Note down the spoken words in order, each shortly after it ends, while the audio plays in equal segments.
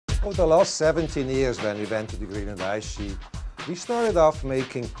Over the last 17 years, when we went to the Greenland ice sheet, we started off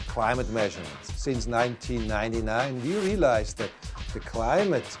making climate measurements. Since 1999, we realized that the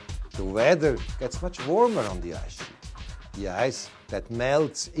climate, the weather, gets much warmer on the ice sheet. The ice that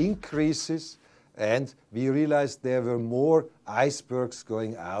melts increases, and we realized there were more icebergs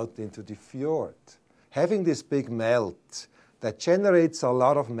going out into the fjord. Having this big melt, that generates a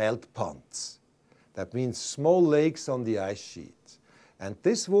lot of melt ponds. That means small lakes on the ice sheet. And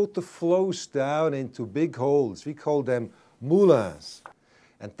this water flows down into big holes. We call them moulins.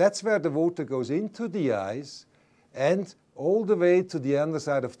 And that's where the water goes into the ice and all the way to the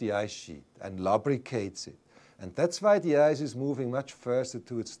underside of the ice sheet and lubricates it. And that's why the ice is moving much faster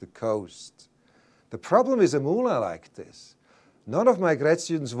towards the coast. The problem is a moulin like this. None of my grad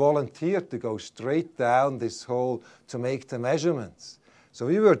students volunteered to go straight down this hole to make the measurements. So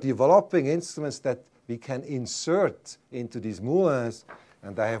we were developing instruments that we can insert into these moulins.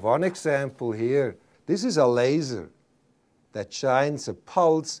 And I have one example here. This is a laser that shines a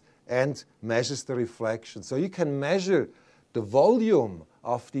pulse and measures the reflection. So you can measure the volume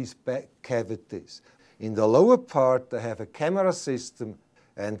of these cavities. In the lower part, I have a camera system.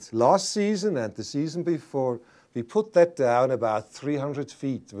 And last season and the season before, we put that down about 300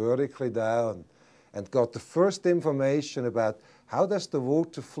 feet vertically down and got the first information about how does the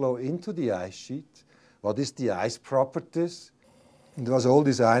water flow into the ice sheet, what is the ice properties. It was all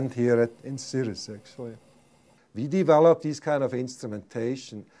designed here in Cirrus, actually. We developed this kind of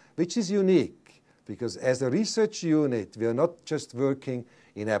instrumentation, which is unique, because as a research unit, we are not just working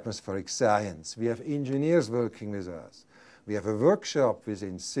in atmospheric science. We have engineers working with us. We have a workshop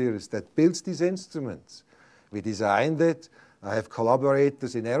within Cirrus that builds these instruments. We designed it. I have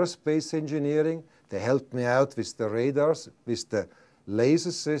collaborators in aerospace engineering. They helped me out with the radars, with the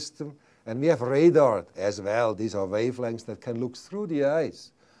laser system. And we have radar as well. These are wavelengths that can look through the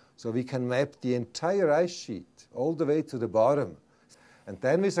ice. So we can map the entire ice sheet all the way to the bottom. And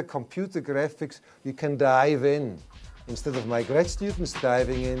then with the computer graphics, we can dive in. Instead of my grad students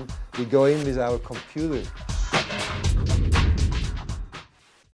diving in, we go in with our computer.